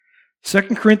2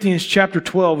 Corinthians chapter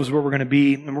 12 is where we're going to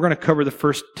be, and we're going to cover the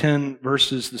first 10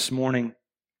 verses this morning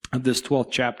of this 12th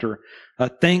chapter.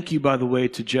 Thank you, by the way,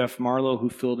 to Jeff Marlowe, who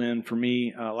filled in for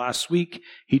me last week.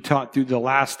 He taught through the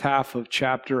last half of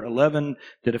chapter 11,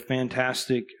 did a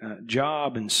fantastic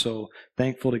job, and so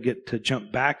thankful to get to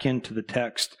jump back into the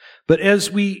text. But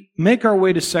as we make our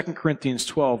way to 2 Corinthians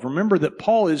 12, remember that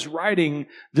Paul is writing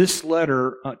this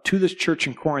letter to this church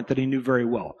in Corinth that he knew very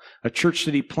well, a church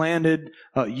that he planted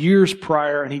years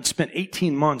prior, and he'd spent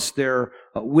 18 months there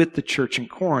with the church in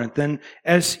Corinth. And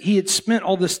as he had spent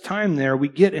all this time there, we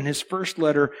get in his first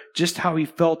letter just how he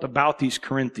felt about these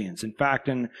Corinthians. In fact,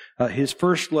 in his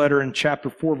first letter in chapter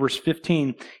 4, verse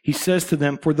 15, he says to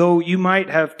them, "For though you might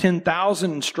have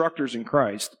 10,000 instructors in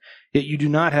Christ, yet you do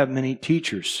not have many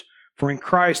teachers. For in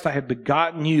Christ I have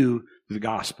begotten you through the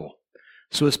gospel."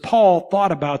 So as Paul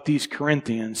thought about these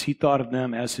Corinthians, he thought of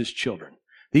them as his children.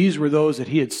 These were those that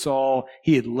he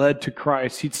had led to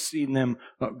Christ. He'd seen them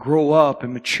grow up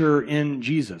and mature in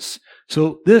Jesus.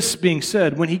 So this being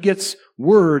said, when he gets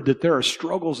word that there are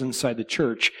struggles inside the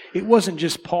church, it wasn't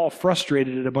just Paul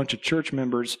frustrated at a bunch of church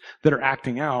members that are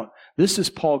acting out. This is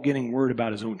Paul getting word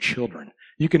about his own children.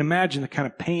 You can imagine the kind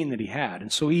of pain that he had.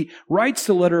 And so he writes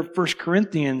the letter of 1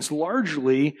 Corinthians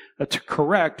largely to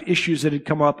correct issues that had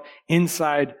come up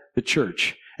inside the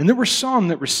church. And there were some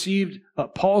that received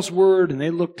Paul's word and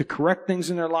they looked to correct things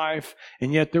in their life.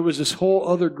 And yet there was this whole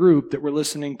other group that were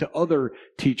listening to other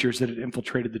teachers that had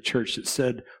infiltrated the church that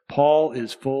said, Paul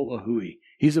is full of hooey.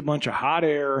 He's a bunch of hot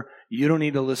air. You don't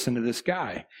need to listen to this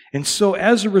guy. And so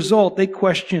as a result, they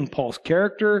questioned Paul's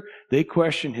character. They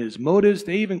questioned his motives.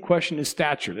 They even questioned his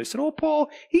stature. They said, "Oh, Paul,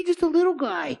 he's just a little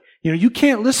guy. You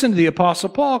can't listen to the Apostle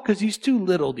Paul because he's too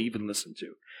little to even listen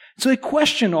to." So they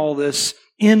questioned all this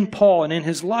in Paul and in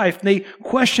his life. They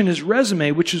question his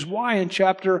resume, which is why in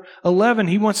chapter 11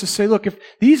 he wants to say, look, if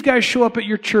these guys show up at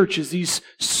your church as these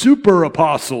super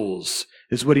apostles,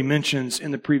 is what he mentions in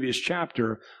the previous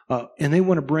chapter, and they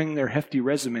want to bring their hefty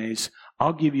resumes,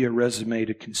 I'll give you a resume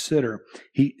to consider.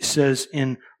 He says,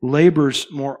 in labors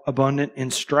more abundant,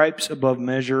 in stripes above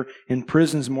measure, in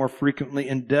prisons more frequently,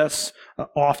 in deaths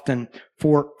often.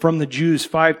 For from the Jews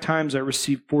 5 times I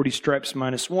received 40 stripes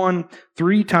minus 1.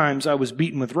 3 times I was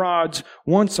beaten with rods.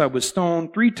 Once I was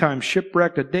stoned. 3 times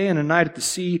shipwrecked. A day and a night at the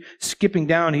sea. Skipping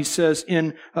down, he says,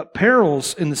 in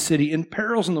perils in the city, in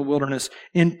perils in the wilderness,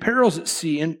 in perils at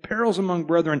sea, in perils among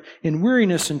brethren, in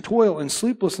weariness and toil and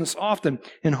sleeplessness often,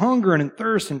 in hunger and in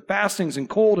thirst, in fastings and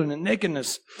cold and in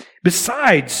nakedness.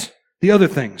 Besides the other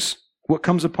things, what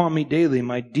comes upon me daily,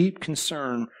 my deep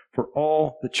concern for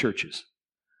all the churches.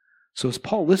 So as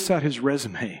Paul lists out his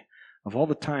resume of all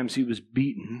the times he was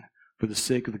beaten for the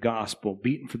sake of the gospel,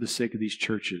 beaten for the sake of these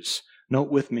churches, note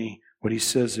with me what he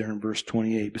says there in verse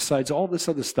 28. Besides all this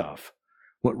other stuff,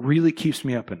 what really keeps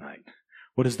me up at night,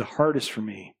 what is the hardest for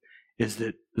me, is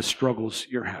that the struggles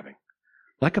you're having.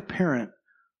 Like a parent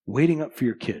waiting up for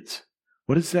your kids.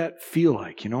 What does that feel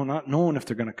like? Not knowing if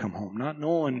they're going to come home, not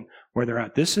knowing where they're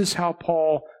at. This is how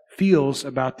Paul feels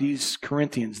about these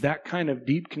Corinthians, that kind of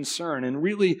deep concern. And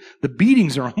really, the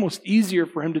beatings are almost easier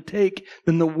for him to take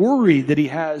than the worry that he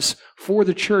has for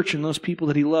the church and those people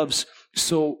that he loves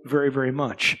so very, very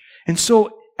much. And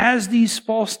so as these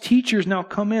false teachers now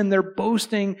come in, they're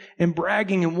boasting and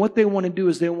bragging, and what they want to do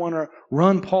is they want to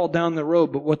run Paul down the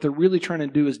road, but what they're really trying to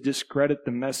do is discredit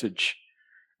the message.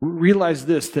 Realize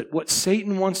this, that what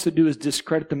Satan wants to do is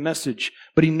discredit the message,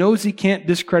 but he knows he can't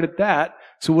discredit that,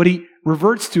 so what he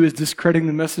reverts to is discrediting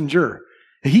the messenger.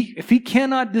 If he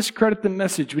cannot discredit the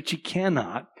message, which he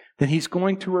cannot, then he's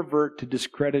going to revert to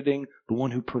discrediting the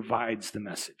one who provides the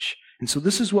message. And so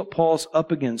this is what Paul's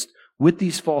up against with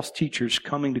these false teachers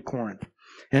coming to Corinth.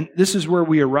 And this is where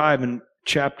we arrive in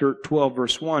chapter 12,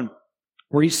 verse 1,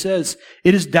 where he says,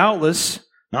 "It is doubtless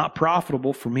not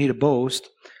profitable for me to boast.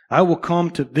 I will come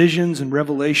to visions and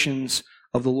revelations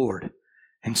of the Lord."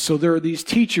 And so there are these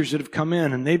teachers that have come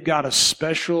in and they've got a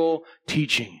special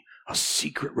teaching, a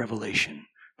secret revelation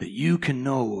that you can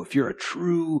know if you're a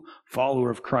true follower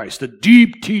of Christ, a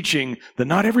deep teaching that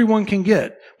not everyone can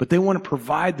get, but they want to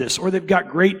provide this. Or they've got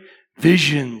great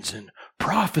visions and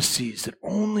prophecies that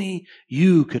only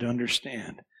you could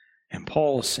understand. And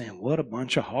Paul is saying, what a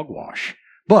bunch of hogwash.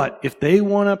 But if they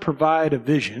want to provide a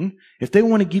vision, if they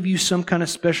want to give you some kind of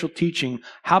special teaching,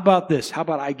 how about this? How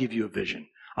about I give you a vision?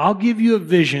 I'll give you a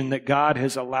vision that God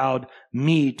has allowed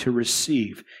me to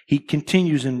receive. He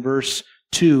continues in verse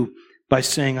 2 by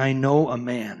saying, I know a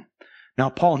man. Now,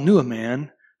 Paul knew a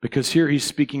man because here he's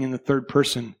speaking in the third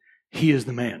person. He is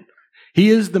the man. He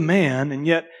is the man, and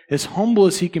yet as humble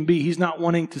as he can be, he's not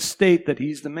wanting to state that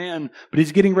he's the man, but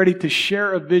he's getting ready to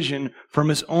share a vision from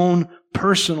his own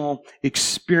personal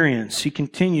experience. He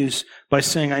continues by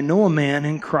saying, I know a man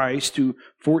in Christ who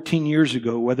 14 years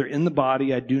ago, whether in the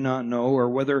body I do not know, or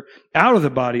whether out of the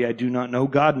body I do not know,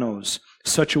 God knows,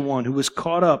 such a one who was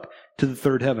caught up to the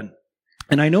third heaven.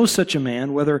 And I know such a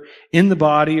man, whether in the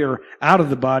body or out of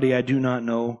the body I do not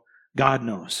know, God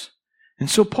knows. And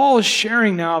so Paul is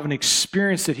sharing now of an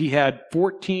experience that he had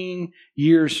 14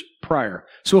 years prior.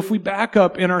 So if we back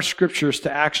up in our scriptures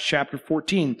to Acts chapter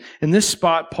 14, in this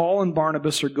spot, Paul and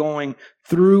Barnabas are going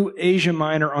through Asia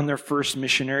Minor on their first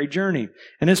missionary journey.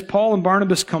 And as Paul and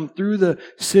Barnabas come through the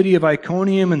city of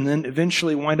Iconium and then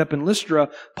eventually wind up in Lystra,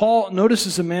 Paul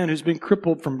notices a man who's been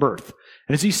crippled from birth.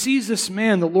 And as he sees this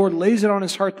man, the Lord lays it on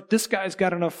his heart that this guy's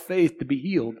got enough faith to be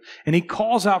healed. And he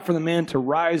calls out for the man to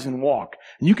rise and walk.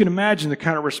 And you can imagine the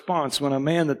kind of response when a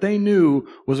man that they knew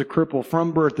was a cripple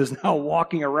from birth is now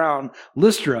walking around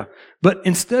Lystra. But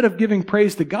instead of giving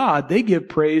praise to God, they give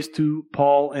praise to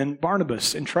Paul and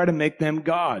Barnabas and try to make them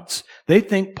gods. They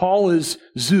think Paul is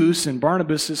Zeus and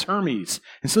Barnabas is Hermes.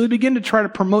 And so they begin to try to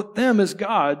promote them as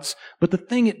gods. But the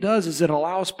thing it does is it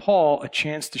allows Paul a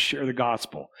chance to share the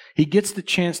gospel. He gets the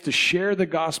chance to share the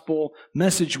gospel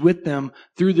message with them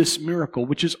through this miracle,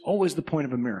 which is always the point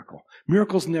of a miracle.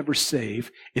 Miracles never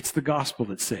save. It's the gospel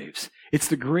that saves. It's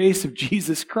the grace of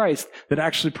Jesus Christ that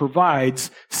actually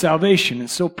provides salvation. And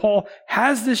so Paul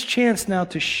has this chance now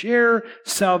to share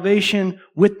salvation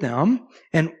with them.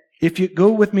 And if you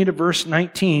go with me to verse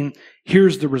 19,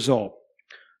 here's the result.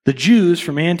 The Jews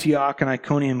from Antioch and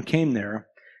Iconium came there,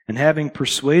 and having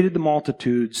persuaded the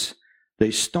multitudes,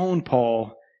 they stoned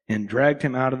Paul and dragged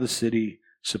him out of the city,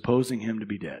 supposing him to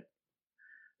be dead.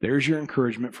 There's your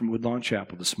encouragement from Woodlawn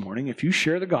Chapel this morning. If you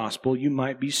share the gospel, you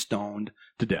might be stoned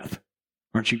to death.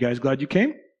 Aren't you guys glad you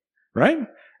came? Right?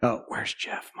 Oh, where's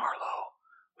Jeff Marlowe?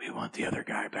 We want the other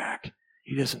guy back.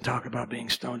 He doesn't talk about being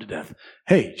stoned to death.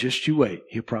 Hey, just you wait.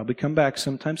 He'll probably come back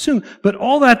sometime soon. But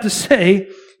all that to say,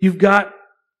 you've got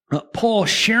Paul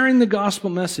sharing the gospel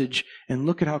message, and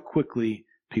look at how quickly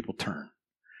people turn.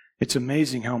 It's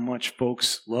amazing how much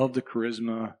folks love the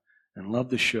charisma and love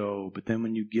the show, but then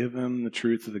when you give them the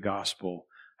truth of the gospel,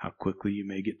 how quickly you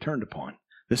may get turned upon.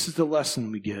 This is the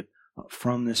lesson we get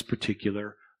from this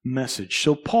particular message.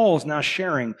 So Paul is now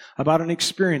sharing about an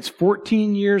experience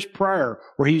 14 years prior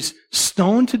where he's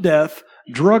stoned to death,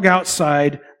 drug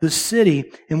outside the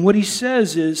city. And what he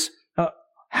says is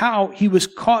how he was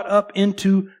caught up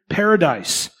into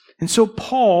paradise. And so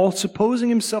Paul, supposing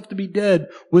himself to be dead,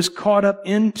 was caught up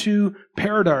into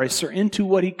paradise, or into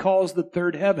what he calls the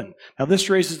third heaven. Now this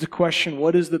raises the question,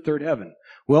 what is the third heaven?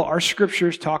 Well, our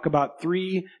scriptures talk about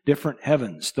 3 different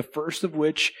heavens, the first of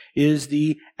which is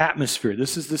the atmosphere.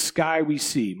 This is the sky we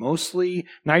see. Mostly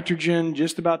nitrogen,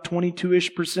 just about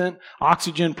 22-ish%.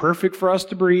 Oxygen, perfect for us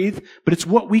to breathe. But it's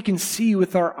what we can see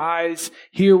with our eyes,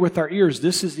 hear with our ears.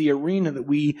 This is the arena that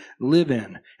we live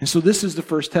in. And so this is the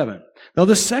first heaven. Now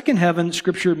the second heaven,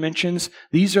 Scripture mentions,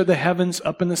 these are the heavens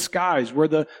up in the skies where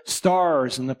the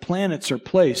stars and the planets are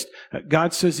placed.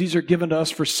 God says these are given to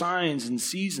us for signs and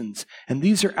seasons. And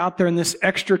these are out there in this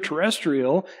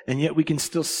extraterrestrial, and yet we can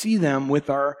still see them with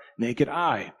our naked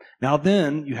eye. Now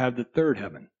then, you have the third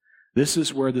heaven. This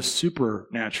is where the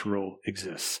supernatural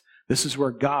exists. This is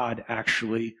where God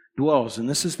actually dwells. And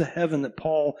this is the heaven that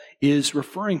Paul is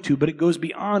referring to, but it goes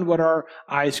beyond what our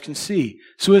eyes can see.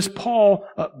 So as Paul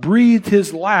breathed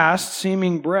his last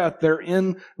seeming breath there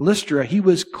in Lystra, he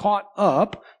was caught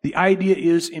up. The idea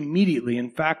is immediately. In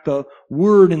fact, the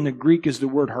word in the Greek is the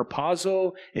word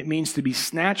harpazo. It means to be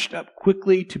snatched up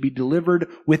quickly, to be delivered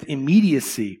with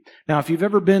immediacy. Now, if you've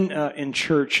ever been in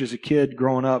church as a kid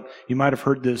growing up, you might have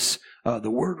heard this.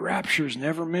 The word rapture is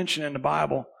never mentioned in the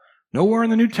Bible. Nowhere in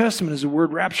the New Testament is the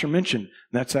word rapture mentioned.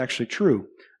 And that's actually true.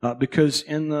 Because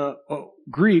in the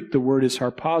Greek, the word is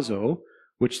harpazo,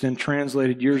 which then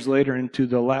translated years later into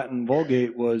the Latin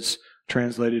Vulgate was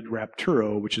translated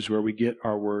rapturo, which is where we get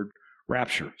our word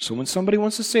rapture. So when somebody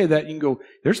wants to say that, you can go,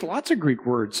 there's lots of Greek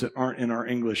words that aren't in our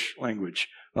English language,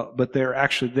 but they're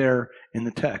actually there in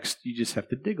the text. You just have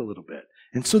to dig a little bit.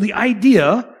 And so the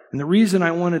idea, and the reason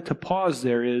I wanted to pause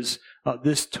there is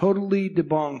this totally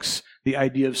debunks the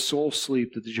idea of soul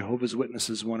sleep that the Jehovah's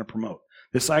Witnesses want to promote.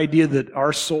 This idea that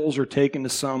our souls are taken to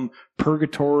some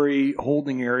purgatory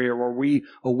holding area where we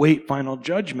await final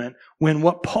judgment, when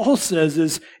what Paul says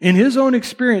is, in his own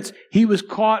experience, he was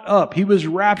caught up, he was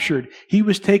raptured, he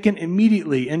was taken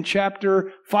immediately. In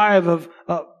chapter 5 of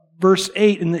verse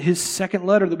 8, in his second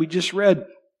letter that we just read,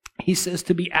 He says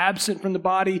to be absent from the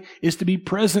body is to be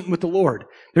present with the Lord.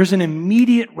 There's an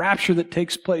immediate rapture that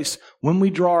takes place when we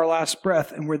draw our last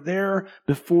breath and we're there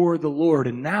before the Lord.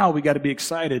 And now we got to be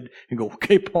excited and go,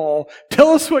 okay, Paul, tell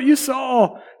us what you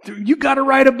saw. You got to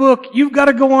write a book. You've got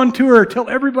to go on tour. Tell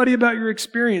everybody about your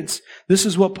experience. This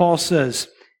is what Paul says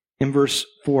in verse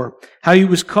 4. How he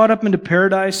was caught up into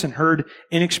paradise and heard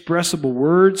inexpressible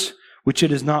words, which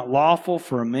it is not lawful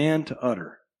for a man to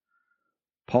utter.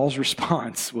 Paul's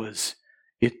response was,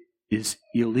 it is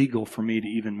illegal for me to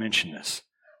even mention this.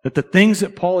 That the things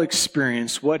that Paul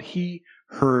experienced, what he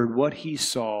heard, what he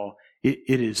saw, it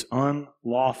is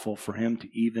unlawful for him to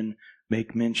even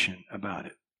make mention about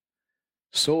it.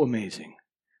 So amazing,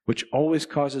 which always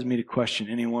causes me to question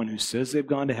anyone who says they've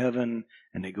gone to heaven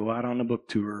and they go out on a book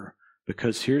tour,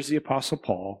 because here's the Apostle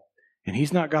Paul, and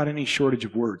he's not got any shortage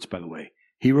of words, by the way.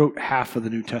 He wrote half of the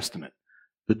New Testament.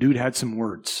 The dude had some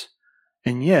words.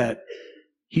 And yet,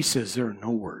 he says there are no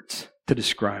words to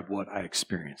describe what I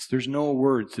experienced. There's no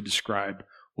words to describe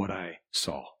what I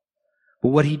saw. But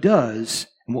what he does,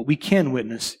 and what we can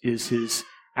witness, is his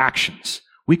actions.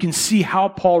 We can see how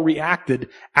Paul reacted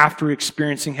after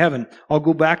experiencing heaven. I'll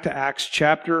go back to Acts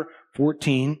chapter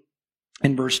 14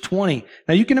 and verse 20.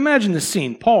 Now you can imagine the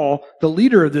scene. Paul, the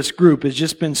leader of this group, has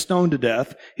just been stoned to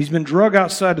death. He's been dragged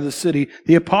outside of the city.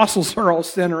 The apostles are all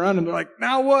standing around and they're like,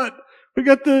 now what? We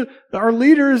got our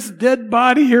leader's dead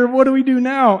body here. What do we do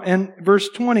now? And verse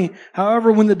 20,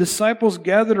 however, when the disciples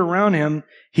gathered around him,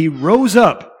 he rose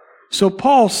up. So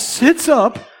Paul sits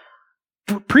up,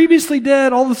 previously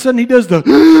dead. All of a sudden he does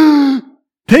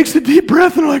takes a deep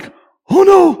breath and like, oh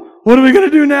no, what are we going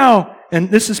to do now? And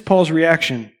this is Paul's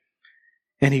reaction.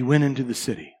 And he went into the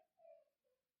city.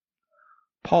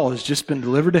 Paul has just been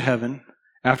delivered to heaven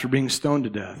after being stoned to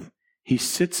death. He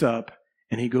sits up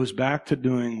and he goes back to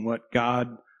doing what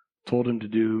God told him to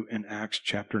do in Acts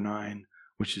chapter 9,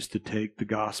 which is to take the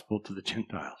gospel to the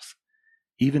Gentiles.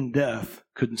 Even death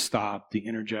couldn't stop the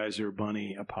Energizer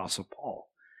Bunny Apostle Paul.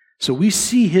 So we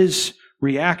see his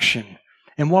reaction.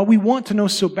 And while we want to know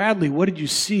so badly, what did you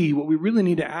see? What we really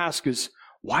need to ask is,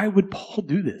 why would Paul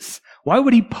do this? Why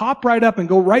would he pop right up and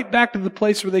go right back to the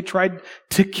place where they tried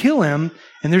to kill him?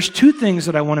 And there's two things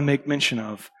that I want to make mention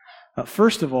of.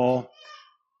 First of all,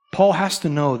 Paul has to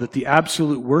know that the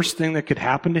absolute worst thing that could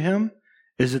happen to him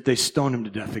is that they stone him to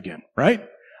death again, right?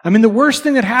 I mean, the worst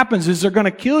thing that happens is they're going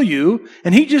to kill you,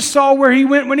 and he just saw where he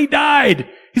went when he died.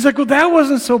 He's like, well, that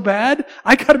wasn't so bad.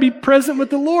 I got to be present with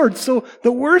the Lord. So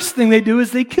the worst thing they do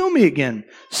is they kill me again.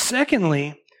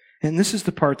 Secondly, and this is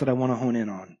the part that I want to hone in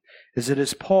on, is that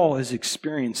as Paul has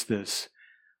experienced this,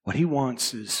 what he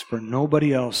wants is for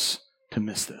nobody else to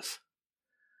miss this.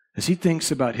 As he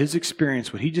thinks about his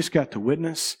experience, what he just got to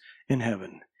witness in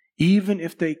heaven, even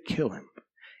if they kill him,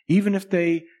 even if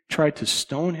they try to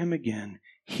stone him again,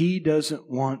 he doesn't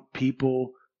want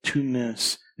people to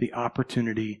miss the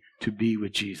opportunity to be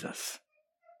with Jesus.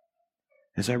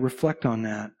 As I reflect on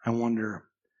that, I wonder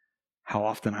how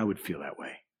often I would feel that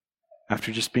way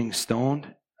after just being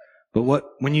stoned. But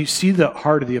when you see the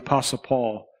heart of the Apostle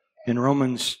Paul in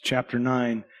Romans chapter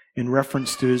 9, in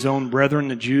reference to his own brethren,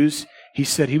 the Jews, he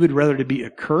said he would rather to be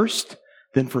accursed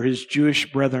than for his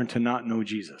Jewish brethren to not know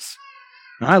Jesus.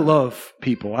 Now, I love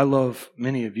people. I love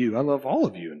many of you. I love all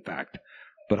of you, in fact.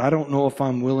 But I don't know if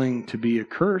I'm willing to be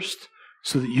accursed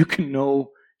so that you can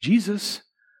know Jesus.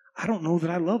 I don't know that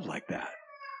I love like that.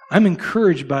 I'm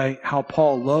encouraged by how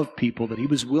Paul loved people, that he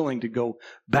was willing to go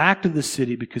back to the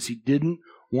city because he didn't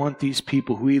want these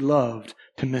people who he loved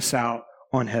to miss out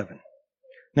on heaven.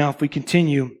 Now, if we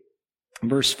continue,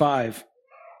 verse 5,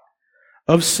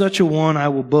 of such a one I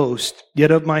will boast,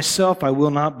 yet of myself I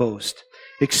will not boast,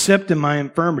 except in my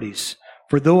infirmities.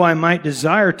 For though I might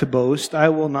desire to boast, I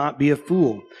will not be a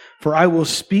fool. For I will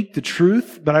speak the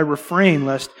truth, but I refrain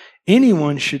lest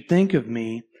anyone should think of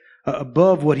me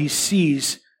above what he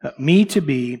sees me to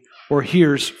be or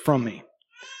hears from me.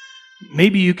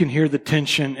 Maybe you can hear the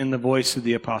tension in the voice of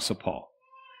the Apostle Paul.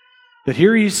 That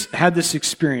here he's had this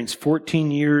experience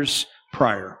 14 years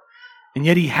prior, and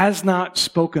yet he has not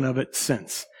spoken of it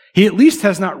since. He at least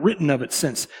has not written of it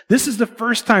since. This is the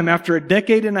first time after a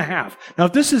decade and a half. Now,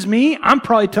 if this is me, I'm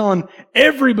probably telling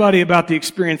everybody about the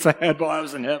experience I had while I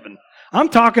was in heaven. I'm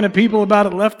talking to people about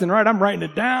it left and right. I'm writing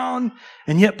it down.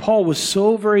 And yet Paul was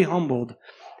so very humbled.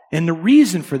 And the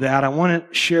reason for that, I want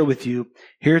to share with you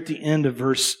here at the end of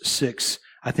verse 6,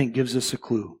 I think gives us a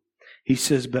clue. He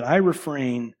says, but I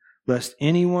refrain lest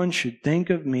anyone should think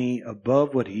of me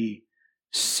above what he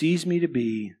sees me to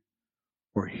be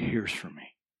or hears from me.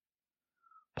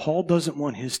 Paul doesn't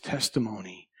want his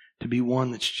testimony to be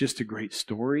one that's just a great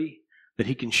story that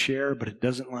he can share, but it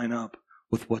doesn't line up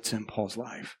with what's in Paul's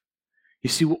life. You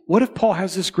see, what if Paul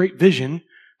has this great vision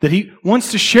that he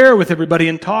wants to share with everybody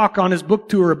and talk on his book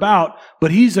tour about,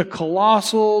 but he's a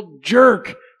colossal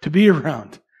jerk to be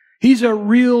around. He's a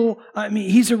real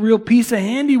piece of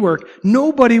handiwork.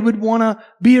 Nobody would want to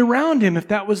be around him if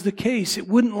that was the case. It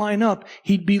wouldn't line up.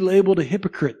 He'd be labeled a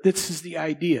hypocrite. This is the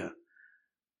idea.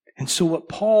 And so what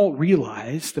Paul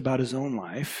realized about his own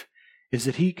life is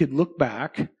that he could look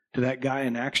back to that guy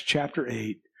in Acts chapter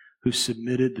 8 who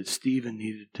submitted that Stephen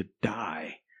needed to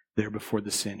die there before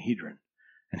the Sanhedrin.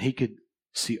 And he could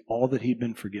see all that he'd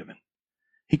been forgiven.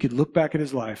 He could look back at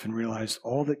his life and realize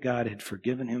all that God had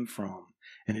forgiven him from.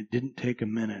 And it didn't take a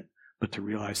minute but to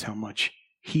realize how much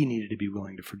he needed to be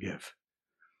willing to forgive.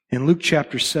 In Luke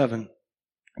chapter 7,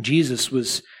 Jesus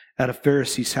was at a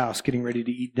Pharisee's house getting ready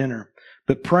to eat dinner.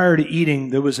 But prior to eating,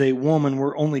 there was a woman.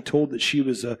 We're only told that she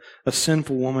was a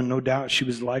sinful woman. No doubt she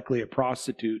was likely a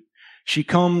prostitute. She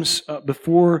comes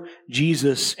before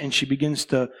Jesus and she begins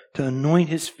to anoint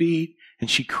his feet. And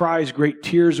she cries great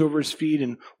tears over his feet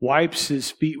and wipes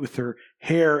his feet with her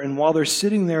hair. And while they're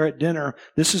sitting there at dinner,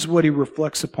 this is what he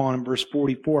reflects upon in verse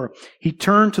 44. He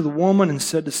turned to the woman and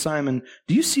said to Simon,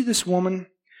 "Do you see this woman?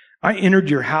 I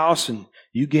entered your house and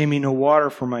you gave me no water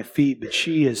for my feet, but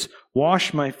she has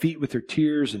washed my feet with her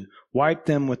tears and wiped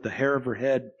them with the hair of her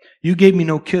head. You gave me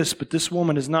no kiss, but this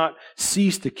woman has not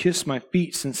ceased to kiss my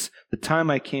feet since the time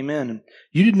I came in. And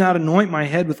you did not anoint my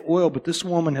head with oil, but this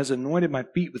woman has anointed my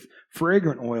feet with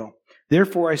fragrant oil.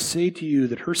 Therefore I say to you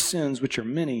that her sins, which are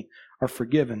many, are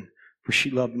forgiven, for she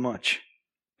loved much.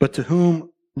 But to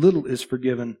whom little is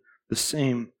forgiven, the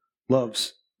same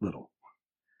loves little."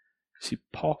 See,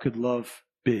 Paul could love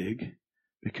big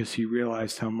because he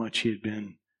realized how much he had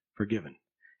been forgiven.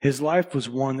 His life was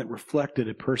one that reflected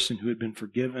a person who had been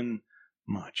forgiven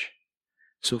much.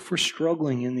 So if we're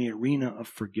struggling in the arena of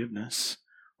forgiveness,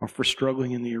 or if we're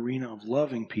struggling in the arena of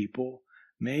loving people,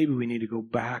 maybe we need to go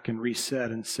back and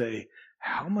reset and say,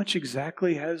 how much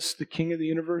exactly has the King of the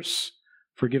universe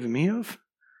forgiven me of?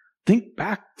 Think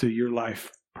back to your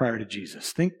life prior to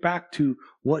Jesus. Think back to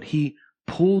what he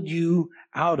pulled you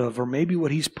out of, or maybe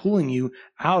what he's pulling you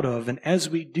out of. And as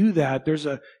we do that, there's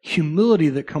a humility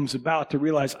that comes about to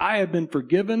realize I have been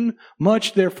forgiven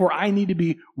much, therefore I need to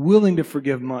be willing to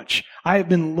forgive much. I have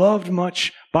been loved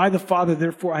much by the Father,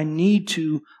 therefore I need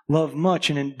to love much.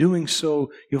 And in doing so,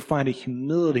 you'll find a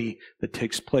humility that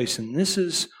takes place. And this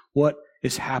is what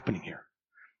is happening here.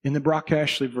 In the Brock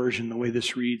Ashley version, the way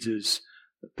this reads is,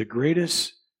 "The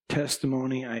greatest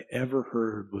testimony I ever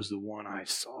heard was the one I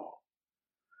saw."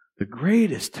 The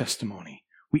greatest testimony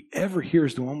we ever hear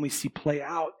is the one we see play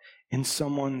out in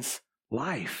someone's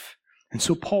life. And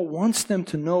so Paul wants them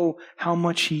to know how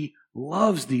much he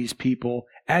loves these people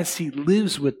as he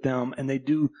lives with them and they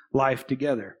do life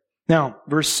together. Now,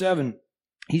 verse 7,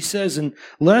 he says, "And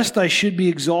lest I should be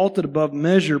exalted above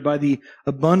measure by the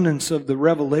abundance of the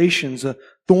revelations, a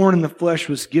thorn in the flesh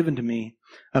was given to me,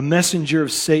 a messenger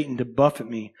of Satan to buffet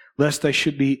me, lest I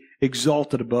should be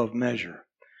exalted above measure."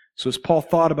 So as Paul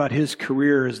thought about his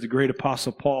career as the great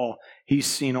apostle Paul, he's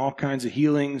seen all kinds of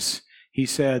healings.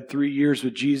 He's had 3 years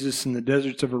with Jesus in the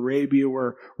deserts of Arabia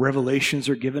where revelations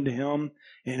are given to him.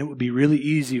 And it would be really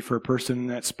easy for a person in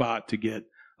that spot to get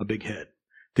a big head,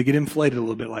 to get inflated a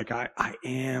little bit like, I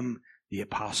am the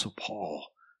apostle Paul.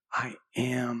 I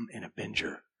am an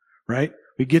avenger, right?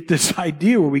 We get this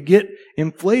idea where we get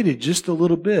inflated just a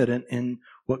little bit. And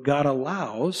what God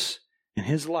allows in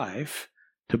his life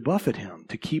to buffet him,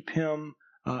 to keep him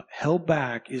held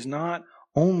back, is not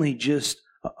only just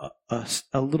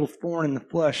a little thorn in the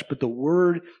flesh, but the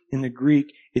word in the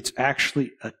Greek, it's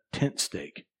actually a tent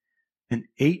stake, an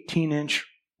 18-inch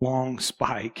long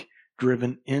spike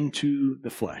driven into the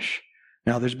flesh.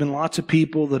 Now, there's been lots of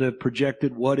people that have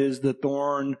projected what is the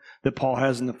thorn that Paul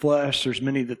has in the flesh. There's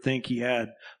many that think he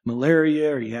had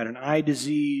malaria, or he had an eye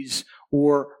disease,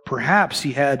 or perhaps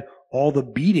he had all the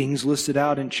beatings listed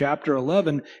out in chapter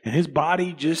 11, and his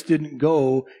body just didn't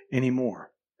go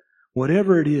anymore.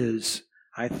 Whatever it is,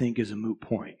 I think is a moot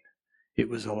point. It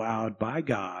was allowed by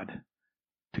God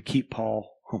to keep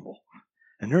Paul humble.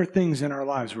 And there are things in our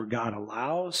lives where God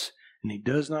allows and he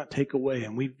does not take away.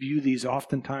 And we view these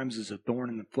oftentimes as a thorn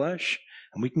in the flesh.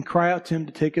 And we can cry out to him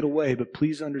to take it away. But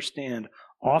please understand,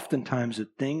 oftentimes the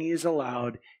thing he is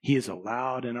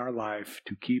allowed in our life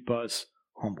to keep us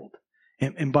humbled.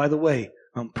 And by the way,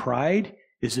 pride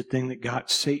is the thing that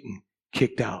got Satan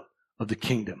kicked out of the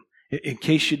kingdom. In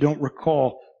case you don't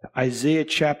recall, Isaiah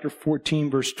chapter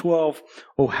 14, verse 12,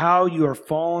 "Oh, how you are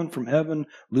fallen from heaven,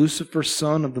 Lucifer,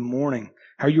 son of the morning.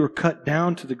 how you are cut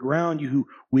down to the ground, you who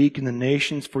weaken the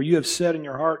nations. For you have said in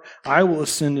your heart, I will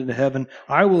ascend into heaven.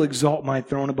 I will exalt my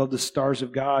throne above the stars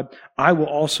of God. I will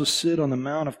also sit on the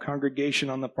mount of congregation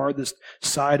on the farthest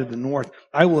side of the north.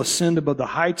 I will ascend above the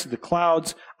heights of the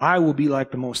clouds. I will be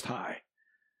like the Most High.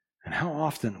 And how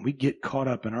often we get caught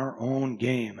up in our own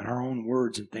game and our own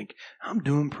words and think, I'm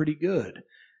doing pretty good.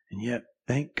 And yet,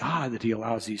 thank God that He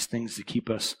allows these things to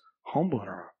keep us humble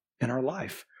in our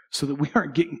life so that we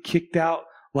aren't getting kicked out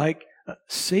like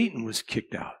Satan was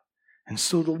kicked out. And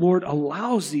so the Lord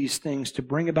allows these things to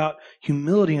bring about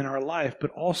humility in our life,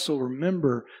 but also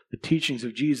remember the teachings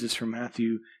of Jesus from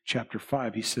Matthew chapter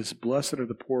 5. He says, blessed are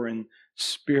the poor in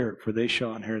spirit, for they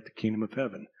shall inherit the kingdom of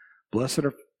heaven. Blessed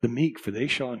are the meek, for they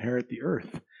shall inherit the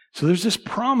earth. So there's this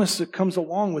promise that comes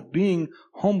along with being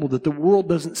humble that the world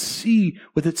doesn't see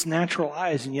with its natural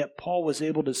eyes, and yet Paul was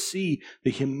able to see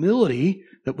the humility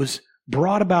that was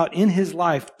brought about in his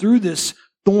life through this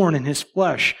thorn in his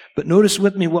flesh. But notice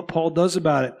with me what Paul does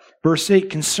about it. Verse 8,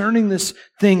 concerning this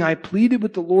thing, I pleaded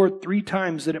with the Lord 3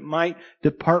 times that it might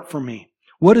depart from me.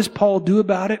 What does Paul do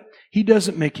about it? He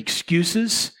doesn't make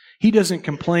excuses. He doesn't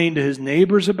complain to his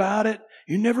neighbors about it.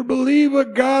 You never believe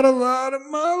what God allowed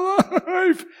in my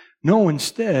life. No,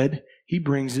 instead, he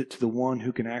brings it to the one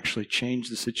who can actually change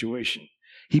the situation.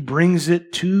 He brings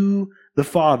it to the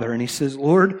Father, and he says,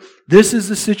 Lord, this is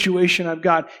the situation I've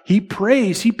got. He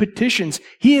prays, he petitions,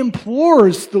 he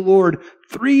implores the Lord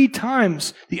 3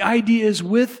 times. The idea is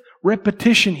with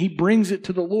repetition, he brings it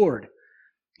to the Lord.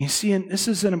 You see, and this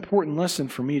is an important lesson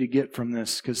for me to get from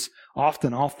this, because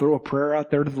often I'll throw a prayer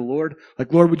out there to the Lord,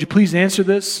 like, Lord, would you please answer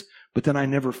this? But then I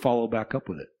never follow back up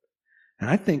with it. And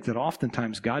I think that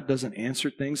oftentimes God doesn't answer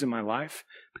things in my life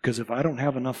because if I don't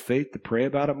have enough faith to pray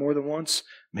about it more than once,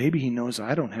 maybe He knows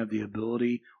I don't have the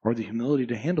ability or the humility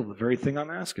to handle the very thing I'm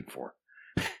asking for.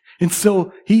 And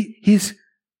so he's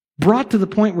brought to the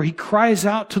point where he cries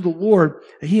out to the Lord.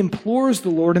 He implores the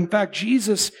Lord. In fact,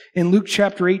 Jesus in Luke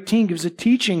chapter 18 gives a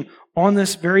teaching on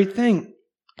this very thing.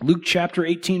 Luke chapter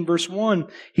 18, verse 1,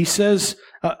 he says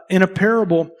in a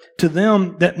parable to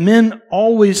them that men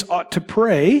always ought to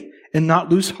pray and not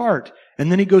lose heart.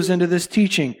 And then he goes into this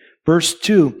teaching. Verse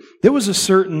 2, there was a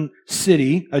certain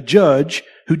city, a judge,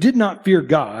 who did not fear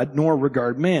God nor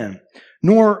regard man.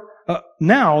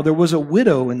 Now there was a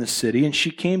widow in the city, and she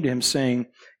came to him saying,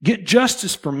 get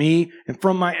justice for me and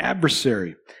from my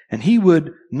adversary. And he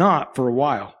would not for a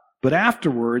while. But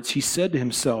afterwards he said to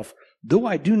himself, though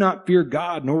I do not fear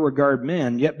God nor regard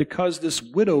men, yet because this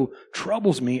widow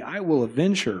troubles me, I will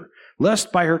avenge her,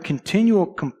 lest by her continual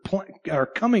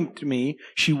coming to me,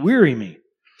 she weary me.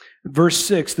 Verse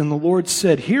 6, then the Lord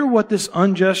said, hear what this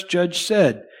unjust judge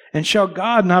said. And shall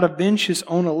God not avenge His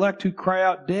own elect who cry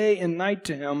out day and night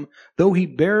to Him, though He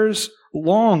bears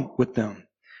long with them?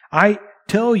 I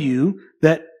tell you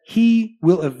that He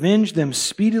will avenge them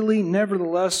speedily.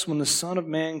 Nevertheless, when the Son of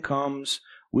Man comes,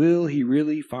 will He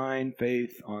really find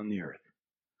faith on the earth?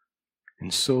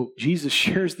 And so Jesus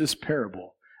shares this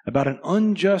parable about an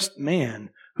unjust man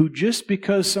who just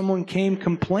because someone came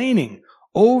complaining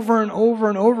over and over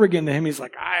and over again to him, he's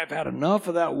like, I have had enough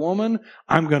of that woman.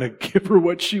 I'm going to give her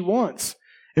what she wants.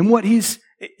 And what he's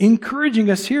encouraging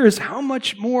us here is how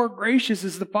much more gracious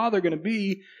is the Father going to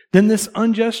be than this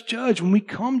unjust judge when we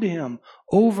come to Him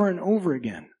over and over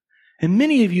again. And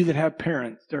many of you that have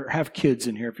parents or have kids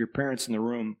in here, if your parents in the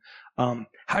room,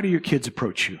 how do your kids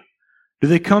approach you? Do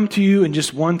they come to you and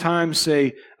just one time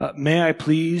say, may I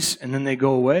please, and then they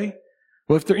go away?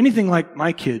 Well, if they're anything like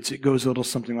my kids, it goes a little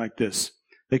something like this.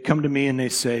 They come to me and they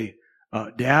say,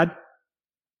 Dad,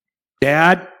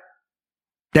 Dad,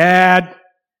 Dad,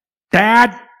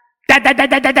 Dad, Dad, Dad, Dad,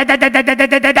 Dad, Dad, Dad,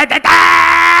 Dad, Dad, Dad,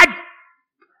 Dad,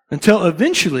 until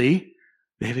eventually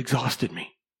they've exhausted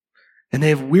me and they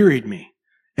have wearied me.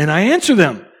 And I answer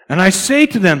them and I say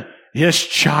to them, yes,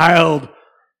 child,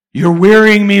 you're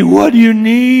wearying me. What do you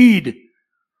need?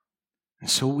 And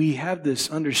so we have this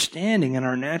understanding in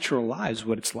our natural lives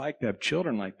what it's like to have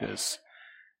children like this.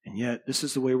 And yet, this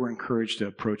is the way we're encouraged to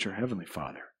approach our Heavenly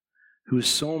Father, who is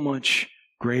so much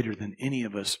greater than any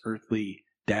of us earthly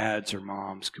dads or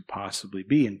moms could possibly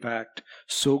be. In fact,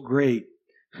 so great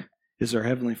is our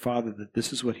Heavenly Father that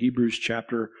this is what Hebrews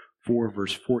chapter 4,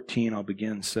 verse 14, I'll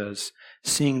begin, says,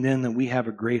 seeing then that we have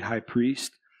a great high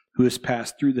priest who has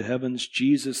passed through the heavens,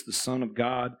 Jesus, the Son of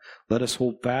God, let us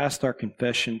hold fast our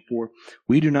confession, for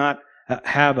we do not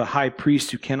have a high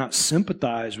priest who cannot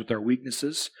sympathize with our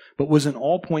weaknesses, but was in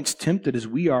all points tempted as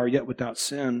we are, yet without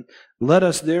sin. Let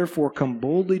us therefore come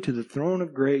boldly to the throne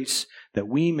of grace, that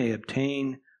we may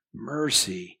obtain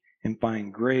mercy and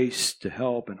find grace to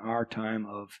help in our time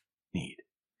of need.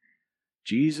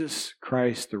 Jesus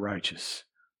Christ the righteous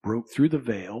broke through the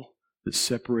veil that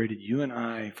separated you and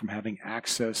I from having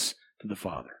access to the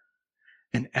Father.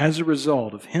 And as a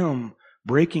result of him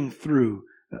breaking through,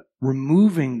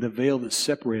 removing the veil that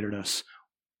separated us,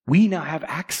 we now have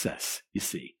access, you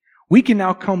see. We can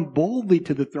now come boldly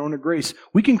to the throne of grace.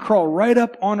 We can crawl right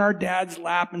up on our dad's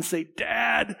lap and say,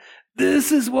 Dad,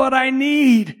 this is what I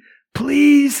need.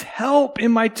 Please help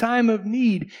in my time of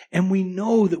need. And we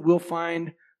know that we'll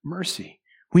find mercy.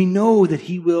 We know that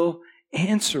he will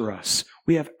answer us.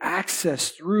 We have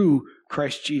access through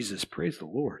Christ Jesus. Praise the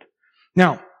Lord.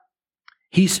 Now,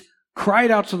 he's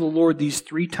cried out to the Lord these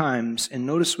 3 times. And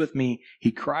notice with me,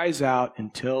 he cries out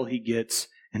until he gets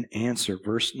an answer.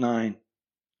 Verse 9.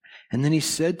 And then he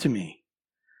said to me,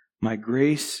 my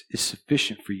grace is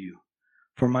sufficient for you,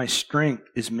 for my strength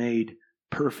is made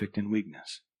perfect in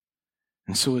weakness.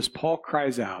 And so as Paul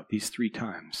cries out these 3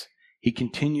 times, he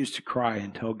continues to cry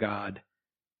until God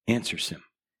answers him,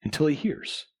 until he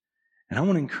hears. And I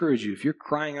want to encourage you, if you're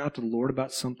crying out to the Lord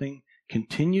about something,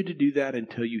 continue to do that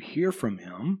until you hear from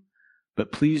him.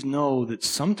 But please know that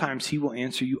sometimes he will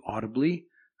answer you audibly.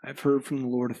 I've heard from the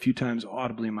Lord a few times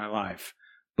audibly in my life.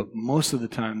 But most of the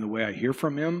time, the way I hear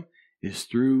from him is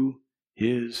through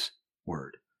his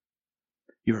word.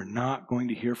 You are not going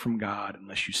to hear from God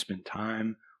unless you spend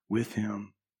time with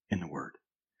him in the word.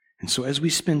 And so as we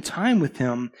spend time with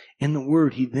him in the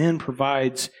word, he then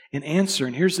provides an answer.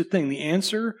 And here's the thing. The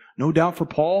answer, no doubt for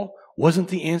Paul, wasn't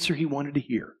the answer he wanted to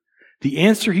hear. The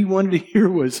answer he wanted to hear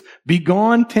was, be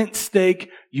gone, tent stake,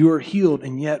 you are healed.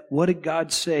 And yet, what did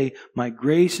God say? My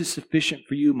grace is sufficient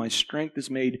for you. My strength is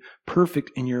made perfect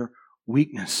in your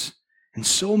weakness. And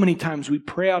so many times we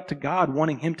pray out to God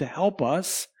wanting him to help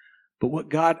us. But what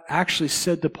God actually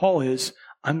said to Paul is,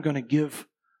 I'm going to give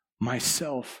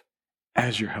myself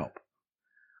as your help.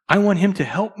 I want him to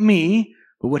help me.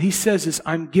 But what he says is,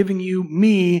 I'm giving you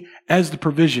me as the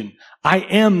provision. I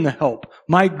am the help.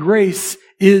 My grace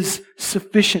is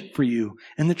sufficient for you.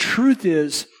 And the truth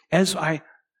is, as I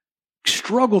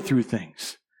struggle through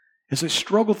things, as I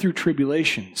struggle through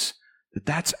tribulations,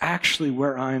 that's actually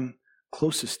where I'm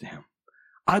closest to him.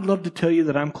 I'd love to tell you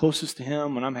that I'm closest to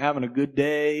him when I'm having a good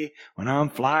day, when I'm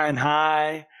flying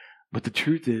high. But the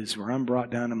truth is, where I'm brought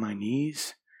down to my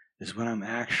knees is when I'm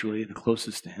actually the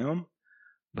closest to him.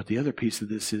 But the other piece of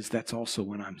this is that's also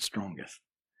when I'm strongest,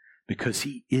 because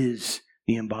he is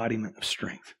the embodiment of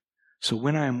strength. So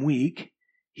when I'm weak,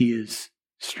 he is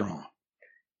strong.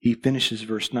 He finishes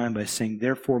verse 9 by saying,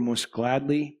 therefore, most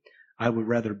gladly, I would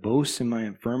rather boast in my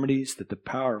infirmities, that the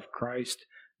power of Christ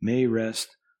may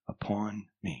rest upon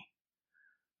me.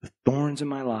 The thorns in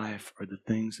my life are the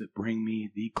things that bring me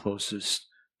the closest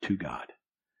to God.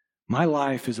 My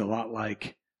life is a lot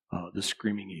like the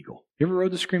Screaming Eagle. You ever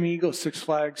rode the Screaming Eagle at Six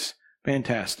Flags?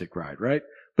 Fantastic ride, right?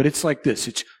 But it's like this.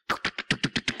 It's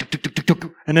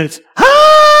and then it's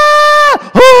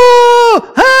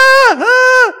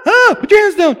put your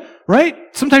hands down, right?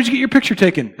 Sometimes you get your picture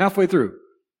taken halfway through.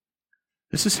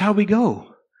 This is how we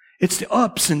go. It's the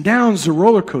ups and downs, the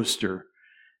roller coaster.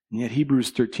 And yet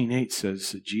Hebrews 13:8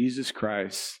 says that Jesus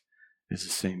Christ is the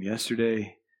same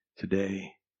yesterday,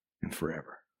 today, and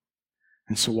forever.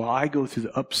 And so while I go through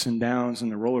the ups and downs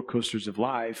and the roller coasters of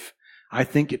life, I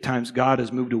think at times God has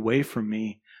moved away from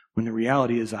me, when the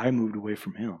reality is I moved away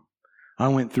from him. I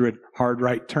went through a hard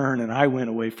right turn and I went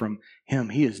away from him.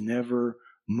 He has never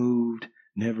moved,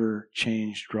 never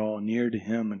changed. Draw near to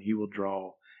him and he will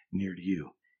draw near to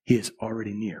you. He is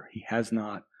already near. He has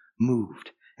not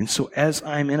moved. And so as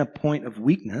I'm in a point of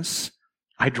weakness,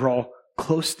 I draw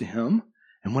close to him.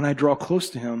 And when I draw close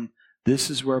to him, this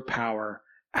is where power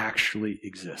actually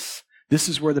exists. This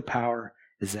is where the power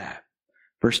is at.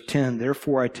 Verse 10,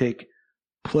 therefore I take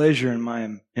pleasure in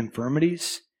my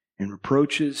infirmities, in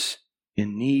reproaches,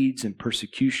 in needs, in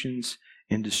persecutions,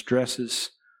 in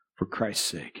distresses, for Christ's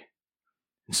sake.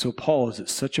 And so Paul is at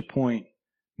such a point,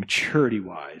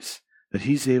 maturity-wise, that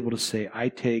he's able to say, I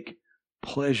take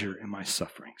pleasure in my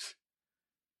sufferings.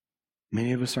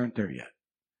 Many of us aren't there yet,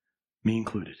 me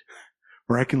included,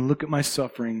 where I can look at my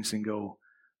sufferings and go,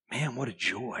 man, what a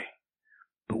joy.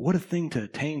 But what a thing to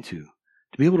attain to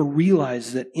be able to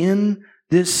realize that in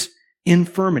this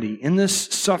infirmity, in this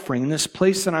suffering, in this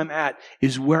place that I'm at,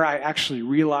 is where I actually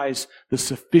realize the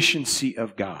sufficiency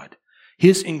of God.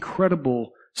 His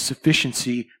incredible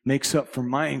sufficiency makes up for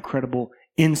my incredible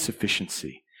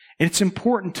insufficiency. And it's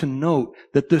important to note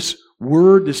that this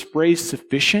word, this phrase,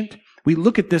 sufficient, we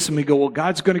look at this and we go, well,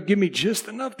 God's going to give me just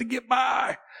enough to get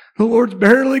by. The Lord's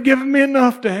barely giving me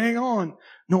enough to hang on.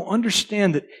 No,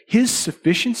 understand that his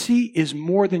sufficiency is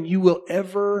more than you will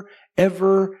ever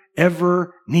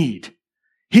need.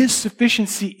 His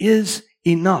sufficiency is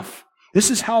enough.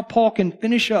 This is how Paul can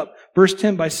finish up verse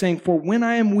 10 by saying, "For when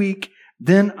I am weak,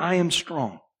 then I am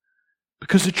strong."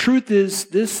 Because the truth is,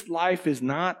 this life is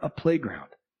not a playground.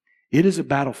 It is a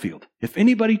battlefield. If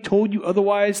anybody told you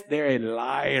otherwise, they're a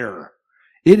liar.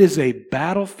 It is a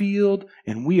battlefield,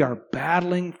 and we are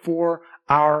battling for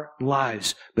our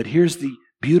lives. But here's the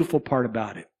beautiful part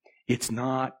about it. It's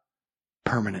not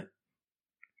permanent.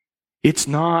 It's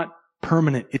not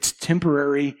permanent. It's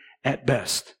temporary at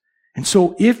best. And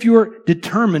so if you're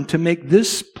determined to make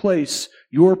this place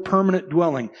your permanent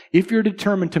dwelling, if you're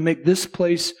determined to make this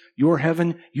place your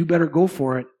heaven, you better go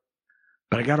for it.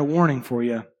 But I got a warning for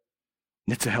you.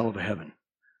 It's a hell of a heaven.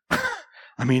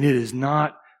 I mean, it is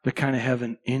not the kind of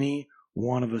heaven any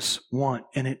one of us want.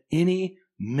 And at any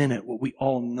minute, what we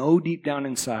all know deep down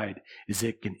inside is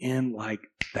it can end like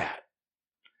that.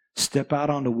 Step out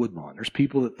onto Woodlawn. There's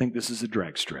people that think this is a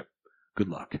drag strip. Good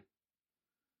luck.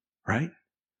 Right?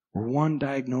 We're one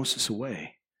diagnosis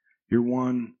away. You're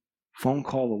one phone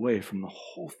call away from the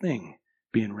whole thing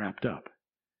being wrapped up.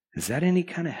 Is that any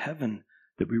kind of heaven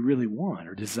that we really want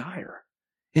or desire?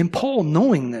 And Paul,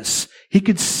 knowing this, he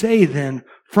could say then,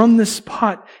 from this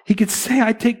spot, he could say,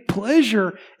 I take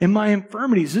pleasure in my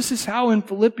infirmities. This is how in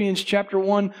Philippians chapter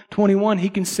 1:21, he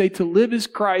can say, to live is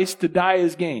Christ, to die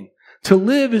is gain. To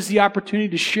live is the opportunity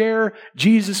to share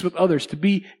Jesus with others, to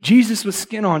be Jesus with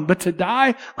skin on. But to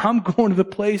die, I'm going to the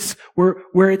place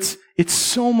where it's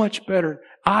so much better.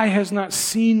 Eye has not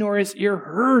seen nor has ear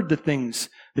heard the things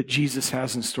that Jesus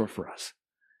has in store for us.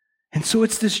 And so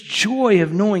it's this joy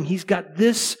of knowing He's got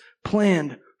this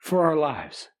planned for our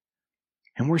lives.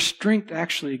 And where strength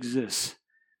actually exists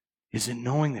is in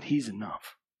knowing that He's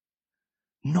enough.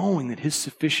 Knowing that His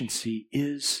sufficiency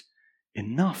is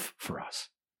enough for us.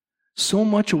 So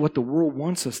much of what the world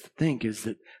wants us to think is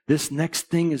that this next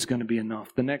thing is going to be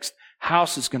enough. The next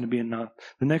house is going to be enough.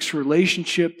 The next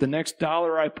relationship, the next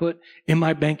dollar I put in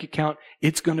my bank account,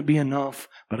 it's going to be enough.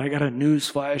 But I got a news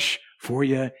flash for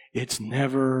you. It's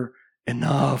never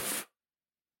enough.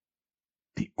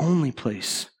 The only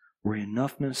place where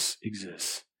enoughness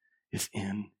exists is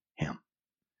in Him.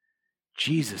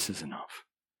 Jesus is enough.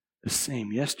 The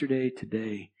same yesterday,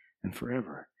 today, and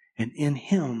forever. And in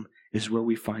Him is where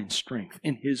we find strength.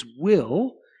 In His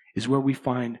will is where we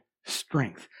find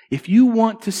strength. If you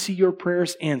want to see your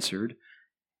prayers answered,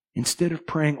 instead of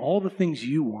praying all the things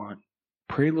you want,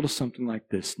 pray a little something like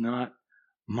this. Not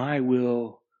my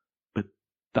will, but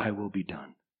thy will be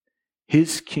done.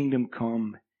 His kingdom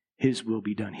come, His will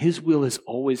be done. His will is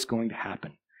always going to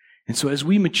happen. And so as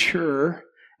we mature,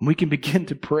 and we can begin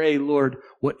to pray, Lord,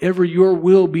 whatever your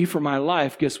will be for my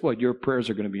life, guess what? Your prayers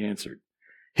are going to be answered.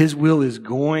 His will is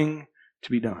going to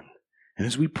be done. And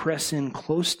as we press in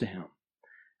close to Him,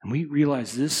 and we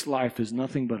realize this life is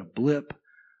nothing but a blip,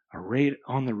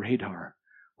 on the radar,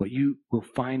 what you will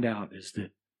find out is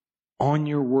that on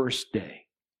your worst day,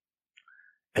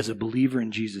 as a believer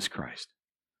in Jesus Christ,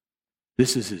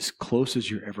 this is as close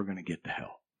as you're ever going to get to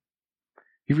hell.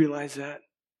 You realize that?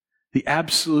 The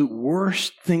absolute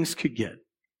worst things could get.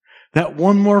 That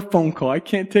one more phone call, I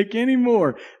can't take any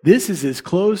more. This is as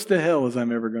close to hell as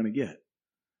I'm ever going to get.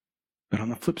 But on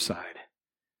the flip side,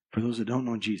 for those that don't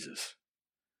know Jesus,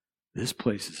 this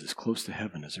place is as close to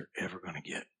heaven as they're ever going to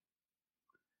get.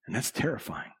 And that's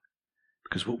terrifying.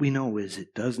 Because what we know is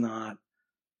it does not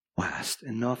last.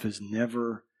 Enough is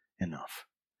never enough.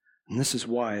 And this is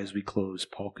why, as we close,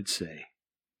 Paul could say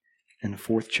in the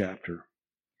 4th chapter,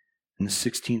 in the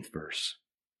 16th verse,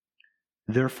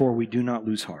 therefore we do not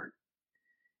lose heart.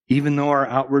 Even though our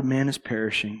outward man is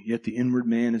perishing, yet the inward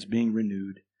man is being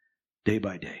renewed day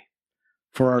by day.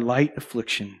 For our light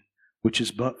affliction, which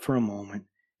is but for a moment,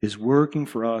 is working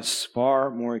for us far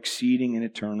more exceeding and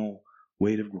eternal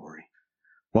weight of glory.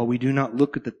 While we do not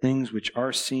look at the things which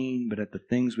are seen, but at the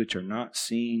things which are not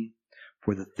seen.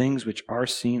 For the things which are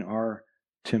seen are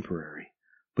temporary,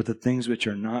 but the things which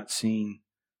are not seen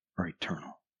are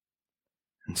eternal.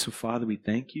 And so, Father, we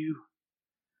thank you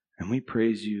and we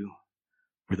praise you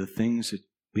for the things that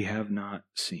we have not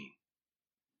seen,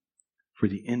 for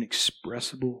the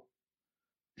inexpressible,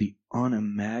 the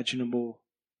unimaginable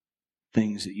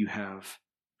things that you have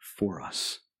for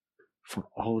us for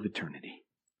all of eternity.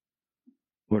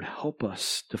 Lord, help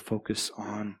us to focus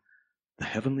on the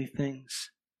heavenly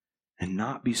things and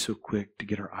not be so quick to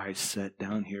get our eyes set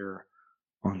down here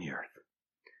on the earth.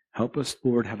 Help us,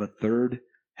 Lord, have a third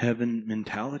heaven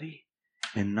mentality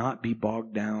and not be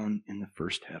bogged down in the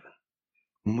first heaven.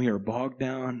 When we are bogged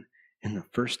down in the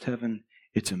first heaven,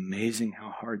 it's amazing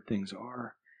how hard things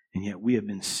are, and yet we have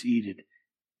been seated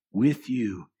with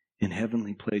you in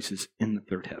heavenly places in the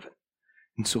third heaven.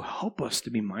 And so help us to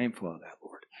be mindful of that,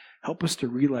 Lord. Help us to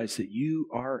realize that you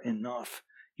are enough.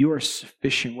 You are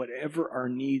sufficient. Whatever our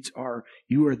needs are,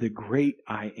 you are the great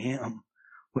I am.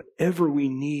 Whatever we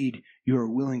need, you are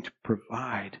willing to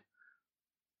provide.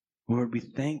 Lord, we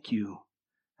thank you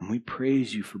and we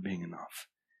praise you for being enough.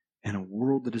 In a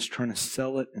world that is trying to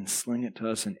sell it and sling it to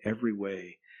us in every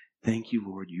way, thank you,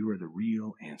 Lord, you are the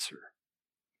real answer.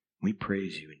 We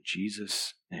praise you in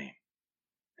Jesus' name.